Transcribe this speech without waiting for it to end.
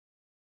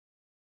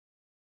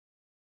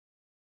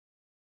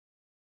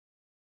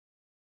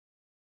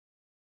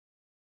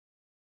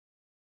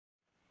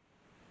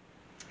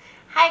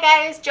Hi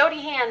guys,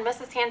 Jody Hand,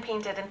 Mrs. Hand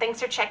Painted, and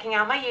thanks for checking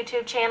out my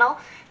YouTube channel.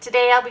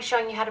 Today I'll be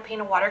showing you how to paint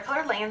a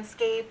watercolor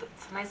landscape.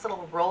 It's a nice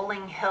little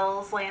rolling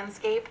hills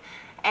landscape,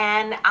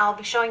 and I'll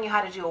be showing you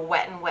how to do a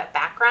wet and wet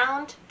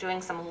background,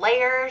 doing some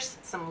layers,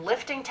 some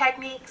lifting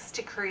techniques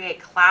to create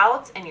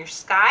clouds in your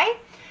sky,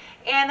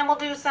 and then we'll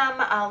do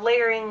some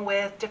layering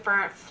with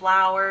different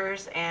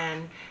flowers.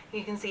 And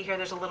you can see here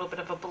there's a little bit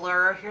of a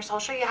blur here, so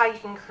I'll show you how you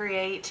can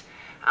create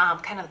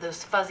kind of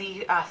those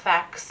fuzzy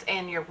effects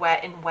in your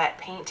wet and wet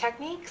paint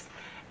techniques,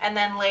 and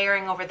then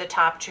layering over the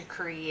top to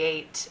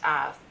create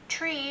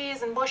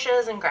trees and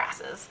bushes and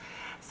grasses.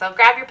 So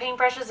grab your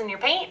paintbrushes and your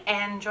paint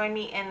and join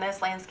me in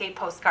this landscape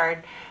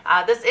postcard.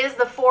 This is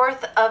the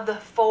fourth of the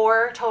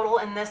 4 total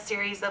in this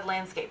series of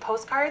landscape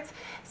postcards.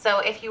 So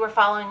if you were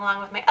following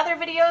along with my other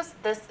videos,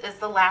 this is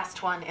the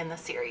last one in the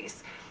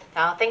series.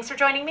 Thanks for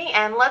joining me,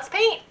 and let's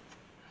paint.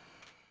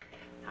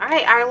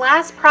 Alright, our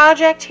last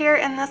project here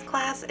in this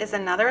class is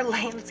another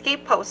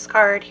landscape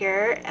postcard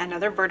here,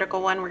 another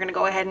vertical one. We're going to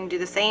go ahead and do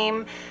the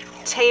same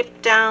tape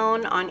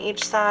down on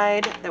each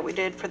side that we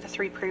did for the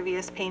 3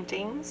 previous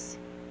paintings.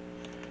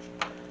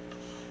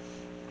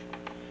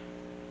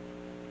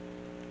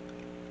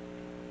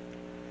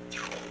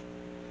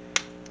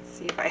 Let's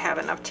see if I have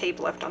enough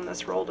tape left on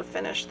this roll to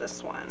finish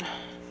this one.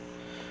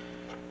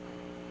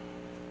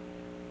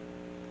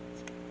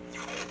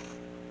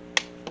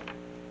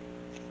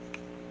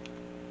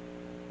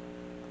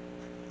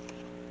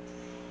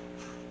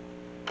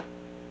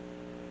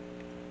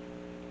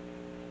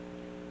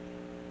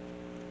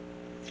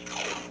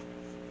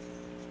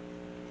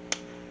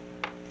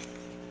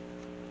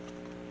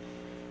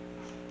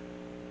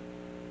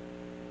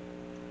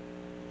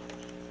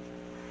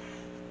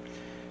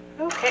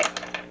 Okay.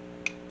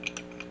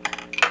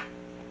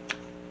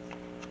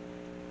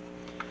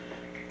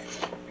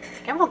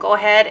 And we'll go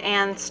ahead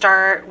and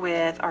start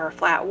with our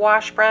flat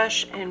wash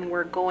brush, and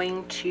we're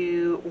going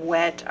to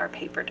wet our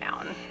paper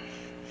down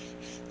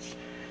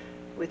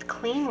with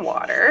clean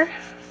water.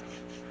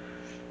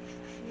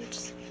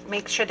 Just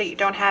make sure that you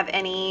don't have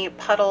any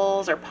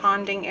puddles or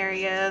ponding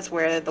areas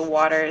where the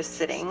water is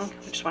sitting.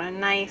 We just want a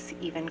nice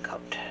even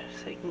coat.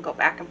 So you can go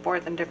back and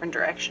forth in different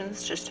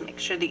directions just to make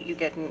sure that you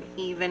get an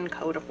even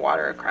coat of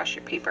water across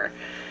your paper.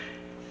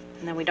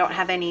 And then we don't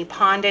have any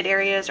ponded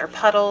areas or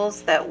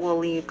puddles that will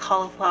leave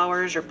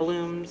cauliflowers or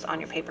blooms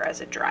on your paper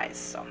as it dries.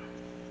 So,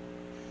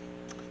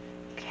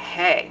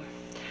 okay,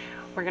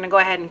 we're going to go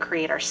ahead and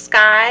create our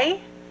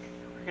sky.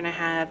 We're going to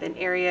have an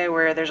area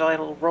where there's a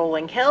little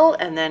rolling hill,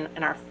 and then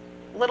in our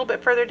little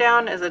bit further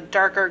down is a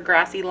darker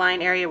grassy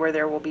line area where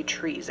there will be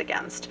trees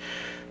against.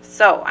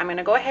 So I'm going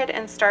to go ahead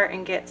and start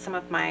and get some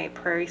of my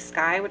Prairie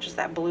Sky, which is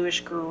that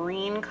bluish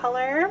green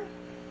color.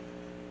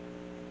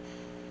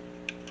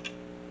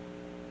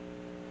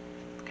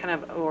 Kind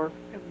of, or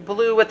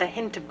blue with a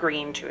hint of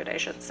green to it, I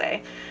should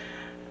say.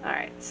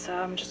 Alright, so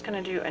I'm just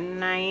going to do a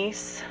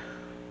nice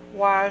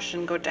wash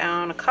and go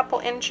down a couple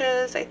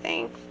inches, I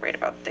think, right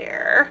about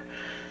there.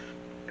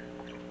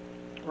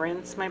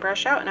 Rinse my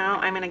brush out. Now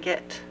I'm going to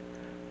get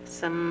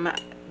some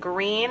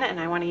green, and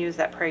I want to use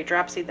that Prairie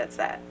Dropseed. That's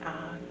that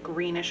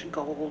greenish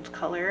gold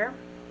color,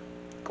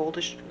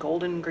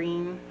 golden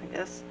green, I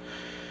guess.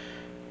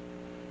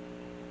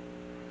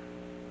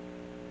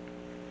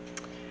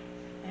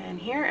 And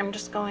here I'm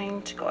just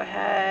going to go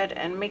ahead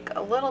and make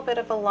a little bit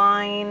of a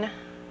line.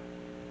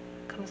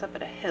 Comes up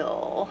at a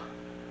hill.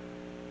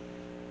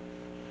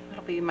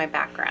 That'll be my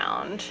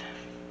background.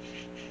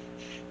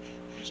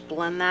 Just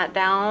blend that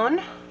down.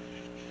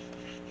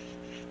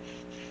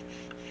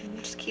 And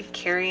just keep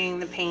carrying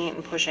the paint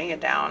and pushing it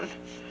down.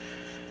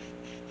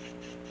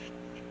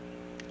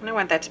 And I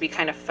want that to be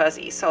kind of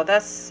fuzzy, so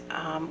that's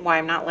why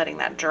I'm not letting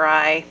that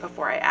dry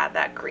before I add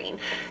that green.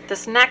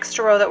 This next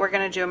row that we're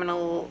going to do, I'm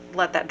going to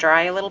let that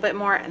dry a little bit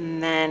more,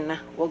 and then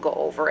we'll go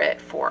over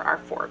it for our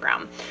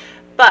foreground.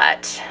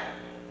 But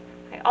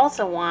I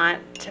also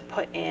want to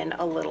put in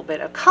a little bit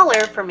of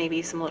color for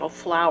maybe some little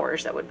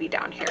flowers that would be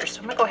down here. So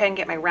I'm going to go ahead and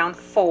get my round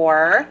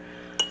 4,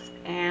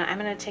 and I'm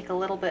going to take a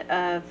little bit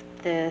of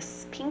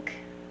this pink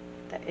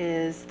that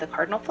is the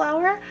Cardinal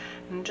Flower.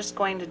 I'm just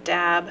going to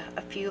dab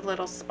a few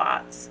little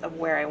spots of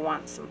where I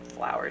want some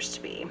flowers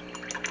to be.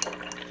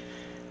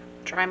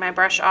 Dry my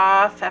brush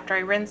off after I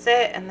rinse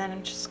it, and then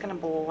I'm just going to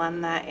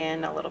blend that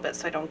in a little bit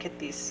so I don't get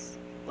these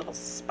little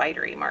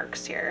spidery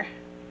marks here.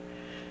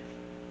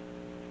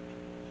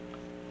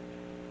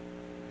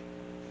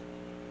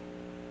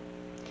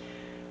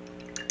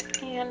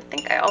 And I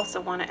think I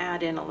also want to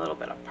add in a little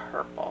bit of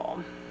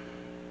purple.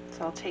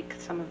 So I'll take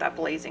some of that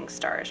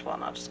Blazingstar as well,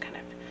 and I'll just kind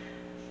of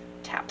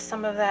tap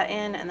some of that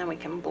in, and then we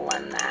can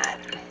blend that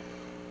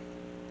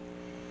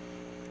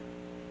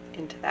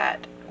into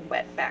that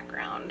wet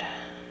background.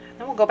 And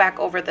then we'll go back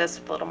over this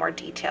with a little more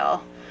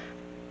detail,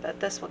 but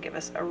this will give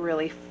us a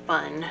really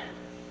fun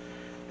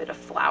bit of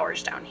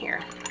flowers down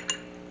here.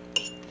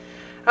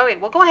 Okay,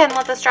 we'll go ahead and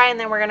let this dry, and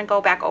then we're going to go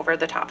back over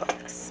the top of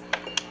this.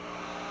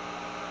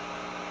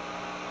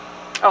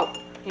 Oh,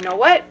 you know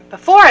what?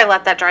 Before I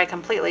let that dry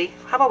completely,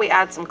 how about we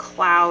add some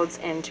clouds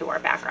into our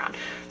background?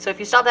 So if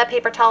you still have that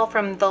paper towel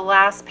from the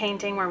last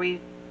painting where we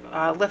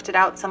lifted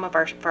out some of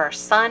for our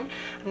sun,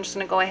 I'm just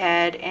going to go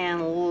ahead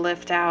and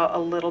lift out a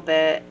little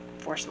bit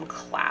for some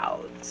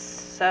clouds.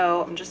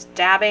 So I'm just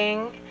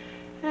dabbing,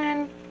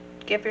 and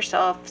give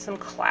yourself some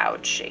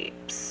cloud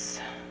shapes.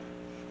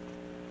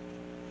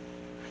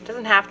 It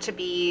doesn't have to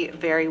be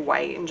very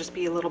white, and just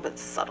be a little bit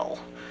subtle.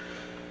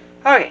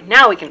 Okay,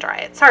 now we can dry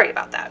it. Sorry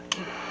about that.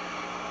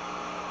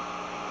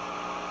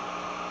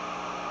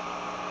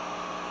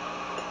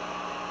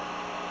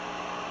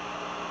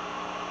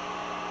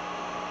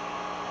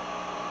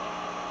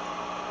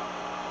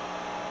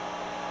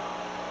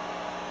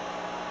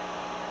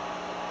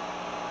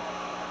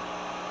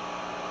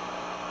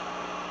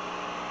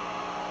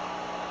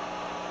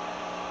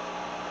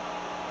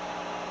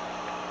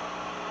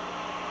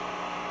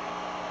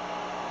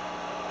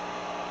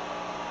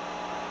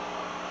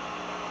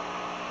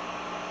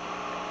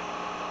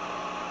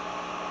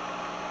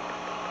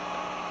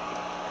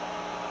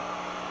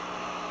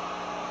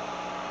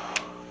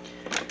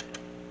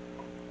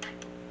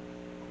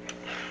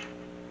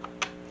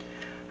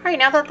 Alright,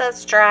 now that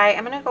that's dry,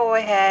 I'm going to go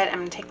ahead, I'm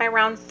going to take my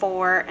round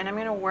 4, and I'm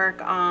going to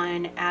work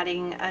on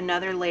adding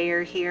another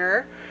layer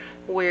here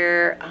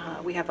where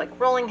we have like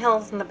rolling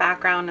hills in the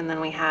background, and then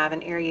we have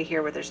an area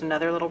here where there's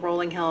another little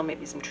rolling hill,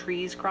 maybe some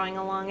trees growing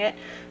along it.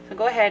 So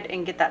go ahead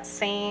and get that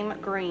same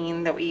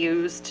green that we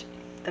used,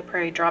 the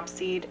Prairie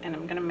Dropseed, and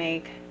I'm going to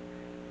make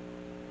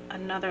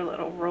another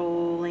little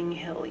rolling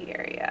hilly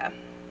area.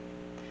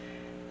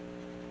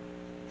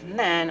 And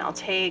then I'll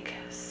take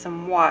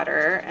some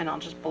water and I'll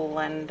just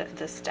blend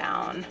this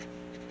down.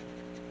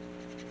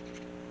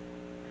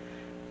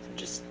 So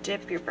just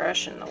dip your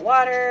brush in the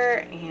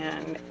water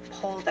and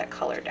pull that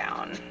color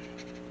down,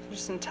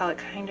 just until it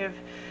kind of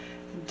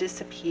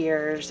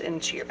disappears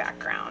into your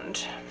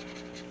background.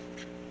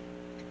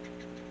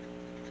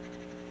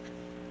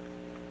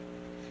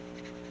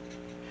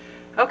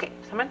 Okay,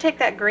 so I'm going to take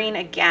that green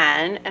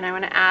again, and I'm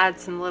going to add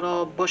some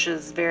little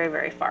bushes very,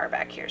 very far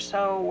back here.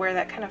 So where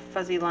that kind of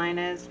fuzzy line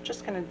is,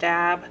 just going to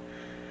dab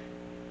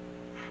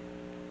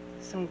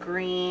some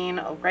green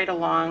right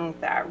along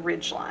that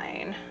ridge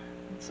line.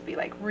 This will be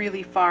like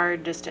really far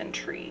distant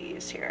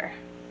trees here.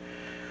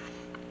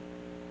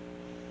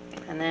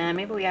 And then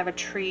maybe we have a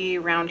tree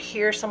around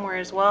here somewhere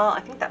as well. I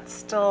think that's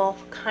still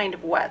kind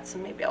of wet, so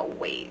maybe I'll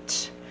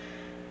wait.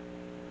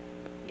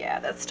 Yeah,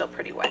 that's still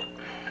pretty wet.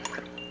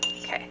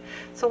 Okay,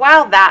 so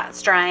while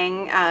that's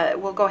drying,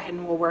 we'll go ahead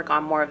and we'll work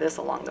on more of this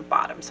along the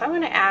bottom. So I'm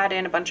going to add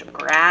in a bunch of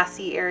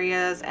grassy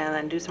areas and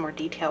then do some more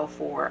detail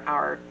for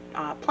our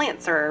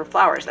plants or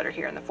flowers that are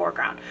here in the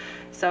foreground.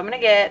 So I'm going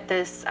to get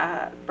this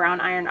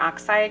brown iron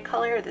oxide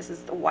color. This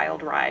is the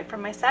Wild Rye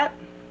from my set.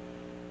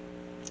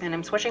 And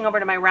I'm switching over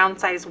to my round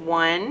size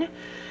 1.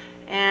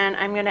 And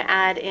I'm going to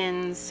add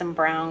in some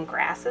brown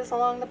grasses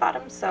along the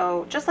bottom.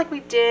 So just like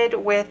we did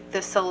with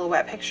the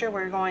silhouette picture,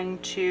 we're going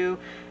to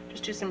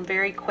just do some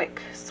very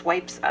quick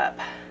swipes up.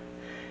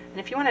 And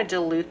if you want to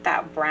dilute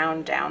that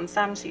brown down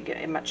some so you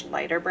get a much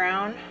lighter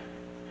brown,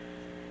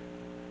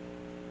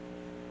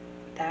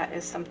 that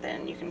is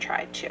something you can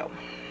try too.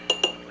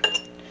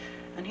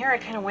 And here I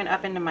kind of went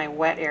up into my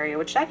wet area,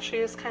 which actually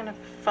is kind of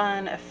a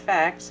fun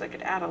effect, so I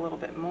could add a little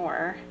bit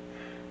more,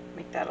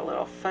 make that a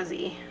little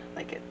fuzzy,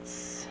 like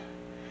it's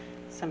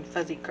some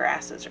fuzzy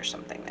grasses or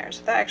something there.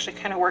 So that actually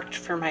kind of worked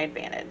for my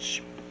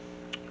advantage.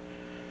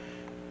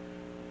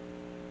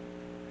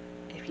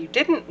 If you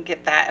didn't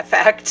get that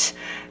effect,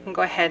 you can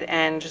go ahead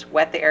and just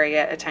wet the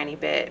area a tiny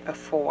bit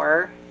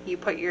before you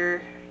put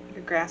your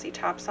grassy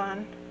tops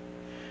on.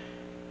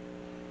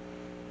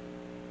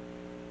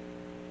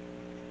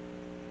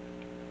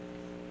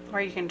 Or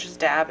you can just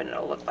dab and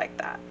it'll look like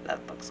that. That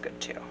looks good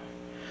too.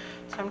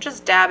 So I'm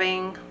just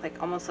dabbing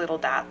like almost little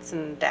dots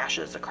and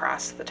dashes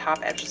across the top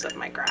edges of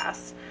my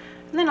grass.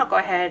 And then I'll go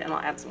ahead and I'll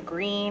add some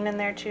green in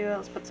there too.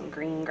 Let's put some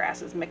green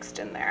grasses mixed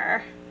in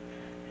there.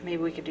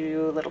 Maybe we could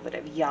do a little bit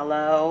of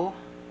yellow.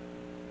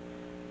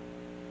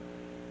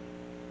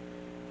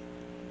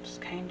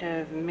 Just kind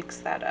of mix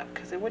that up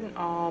because it wouldn't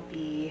all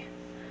be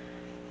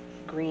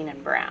green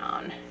and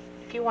brown.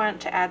 If you want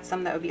to add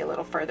some that would be a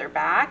little further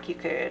back, you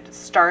could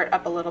start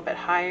up a little bit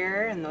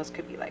higher, and those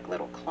could be like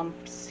little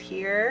clumps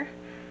here.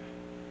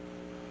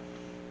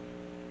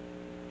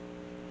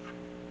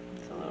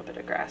 There's a little bit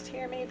of grass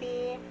here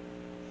maybe.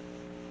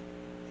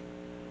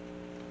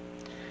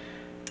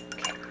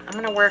 I'm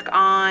going to work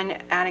on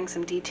adding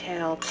some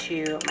detail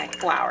to my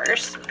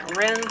flowers. I'll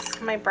rinse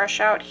my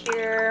brush out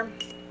here,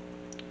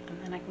 and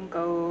then I can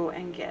go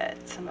and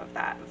get some of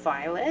that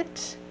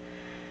violet,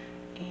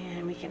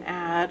 and we can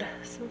add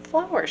some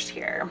flowers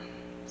here.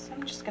 So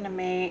I'm just going to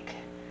make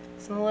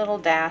some little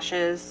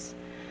dashes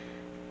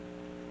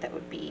that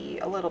would be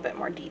a little bit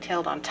more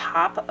detailed on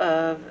top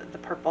of the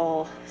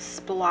purple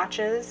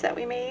splotches that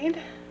we made.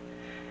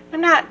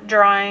 I'm not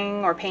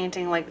drawing or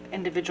painting like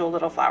individual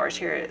little flowers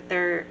here.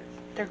 They're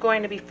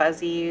going to be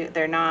fuzzy.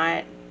 They're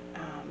not,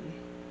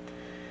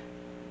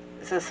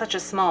 this is such a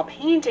small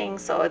painting,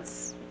 so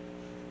it's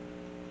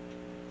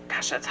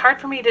gosh, it's hard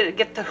for me to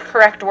get the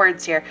correct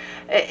words here.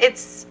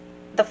 It's,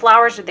 the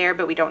flowers are there,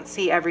 but we don't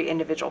see every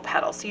individual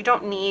petal. So you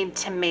don't need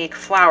to make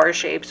flower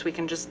shapes. We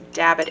can just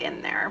dab it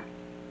in there.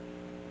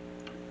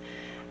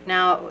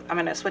 Now I'm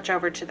going to switch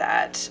over to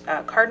that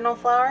Cardinal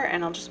Flower,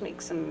 and I'll just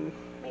make some,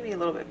 maybe a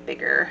little bit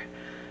bigger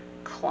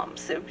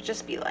clumps. It would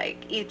just be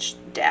like each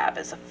dab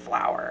is a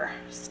flower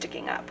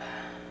sticking up.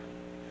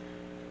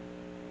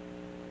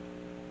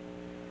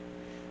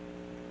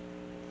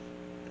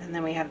 And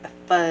then we have the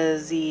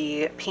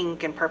fuzzy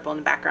pink and purple in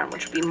the background,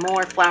 which would be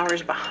more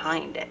flowers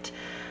behind it.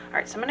 All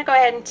right, so I'm going to go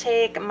ahead and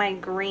take my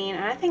green,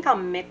 and I think I'll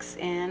mix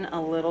in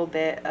a little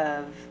bit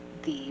of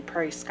the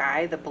Prairie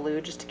Sky, the blue,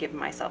 just to give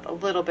myself a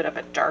little bit of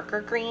a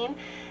darker green.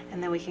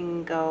 And then we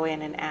can go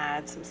in and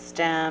add some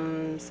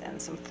stems and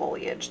some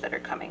foliage that are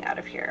coming out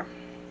of here.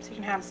 So you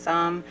can have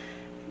some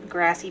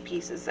grassy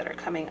pieces that are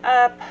coming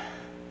up.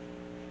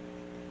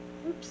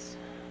 Oops,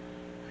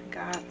 I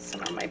got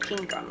some of my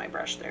pink on my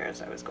brush there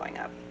as I was going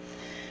up.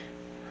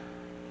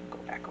 Go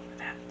back over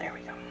that, there we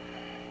go.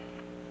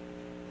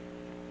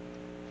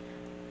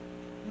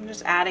 I'm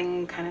just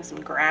adding kind of some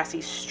grassy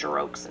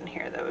strokes in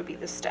here. That would be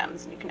the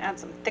stems, and you can add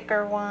some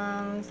thicker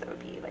ones. That would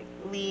be like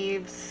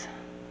leaves.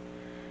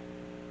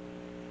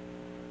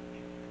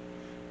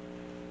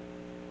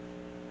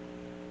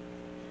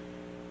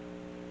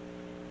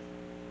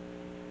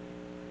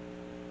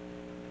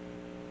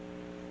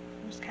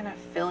 I'm just kind of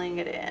filling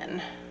it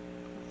in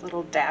with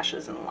little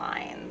dashes and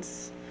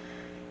lines.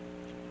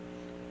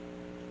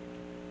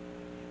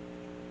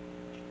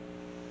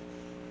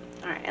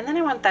 All right, and then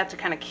I want that to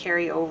kind of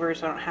carry over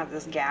so I don't have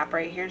this gap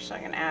right here. So I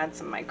can add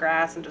some of my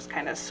grass and just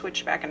kind of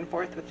switch back and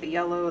forth with the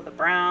yellow, the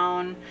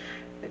brown,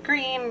 the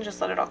green, and just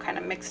let it all kind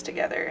of mix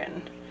together,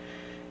 and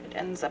it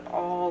ends up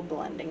all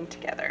blending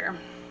together.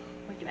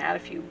 We can add a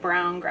few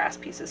brown grass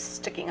pieces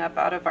sticking up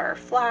out of our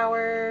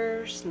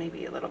flowers,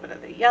 maybe a little bit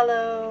of the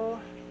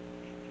yellow.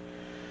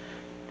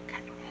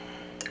 Okay.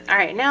 All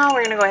right, now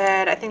we're gonna go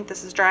ahead, I think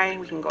this is dry,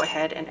 we can go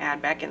ahead and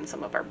add back in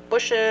some of our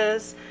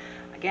bushes.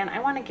 Again, I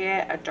want to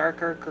get a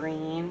darker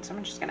green, so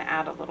I'm just going to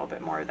add a little bit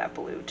more of that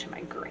blue to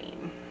my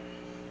green.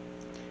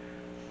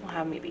 We'll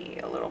have maybe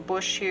a little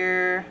bush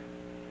here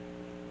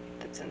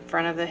that's in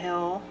front of the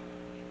hill.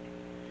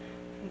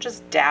 I'm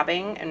just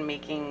dabbing and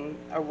making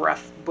a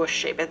rough bush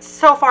shape. It's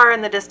so far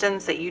in the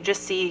distance that you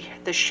just see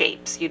the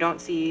shapes. You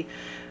don't see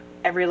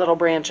every little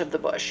branch of the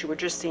bush. You were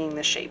just seeing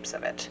the shapes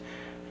of it.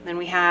 And then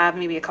we have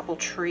maybe a couple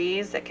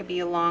trees that could be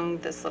along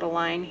this little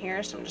line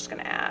here, so I'm just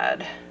going to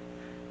add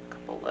a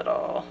couple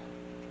little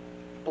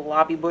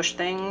blobby bush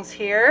things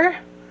here.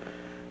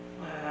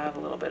 We'll have a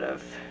little bit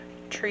of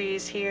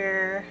trees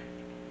here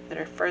that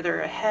are further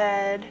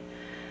ahead.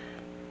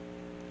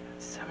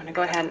 So I'm going to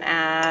go ahead and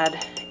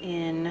add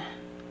in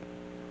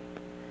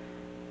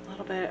a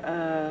little bit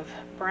of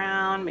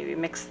brown, maybe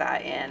mix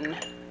that in.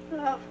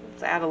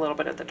 Let's add a little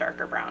bit of the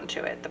darker brown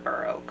to it, the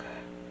Bur Oak.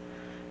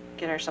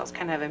 Get ourselves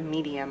kind of a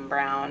medium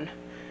brown.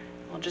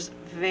 We'll just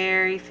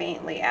very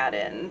faintly add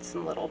in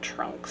some little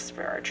trunks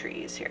for our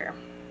trees here.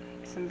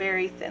 Some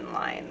very thin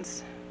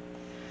lines.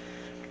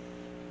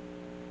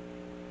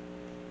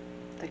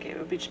 Like it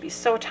would just be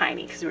so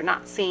tiny because we're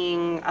not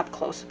seeing up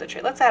close to the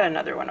tree. Let's add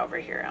another one over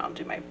here. I'll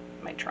do my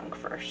trunk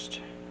first.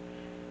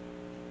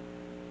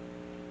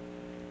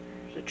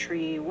 There's a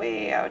tree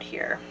way out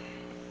here.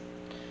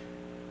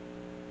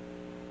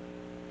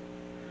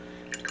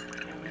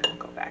 And we'll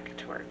go back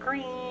to our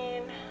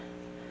green.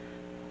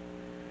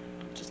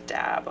 Just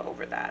dab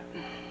over that.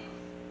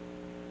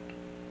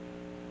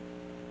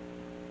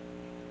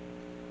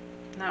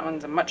 That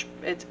one's a much,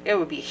 it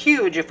would be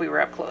huge if we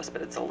were up close,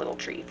 but it's a little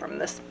tree from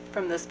this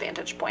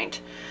vantage point.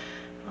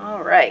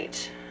 All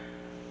right.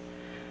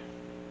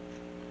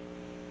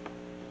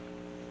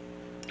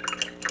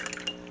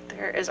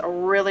 There is a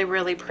really,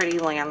 really pretty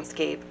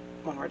landscape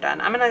when we're done.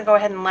 I'm gonna go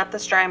ahead and let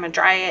this dry. I'm gonna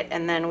dry it,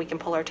 and then we can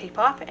pull our tape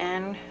off,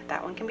 and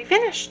that one can be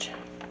finished.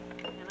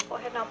 And I'll go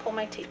ahead and I'll pull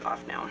my tape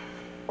off now.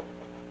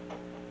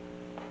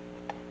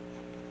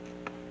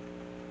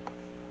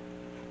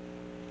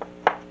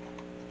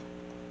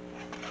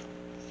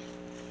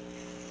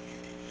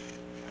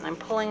 I'm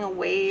pulling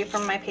away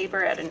from my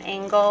paper at an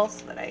angle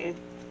so that I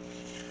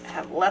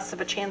have less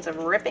of a chance of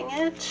ripping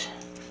it.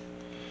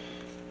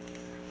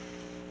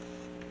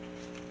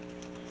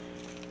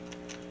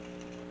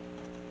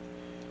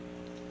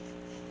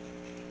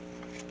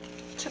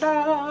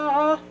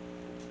 Ta-da!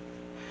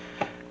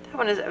 That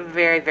one is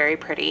very, very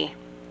pretty.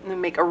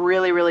 And make a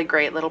really, really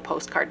great little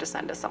postcard to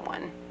send to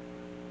someone.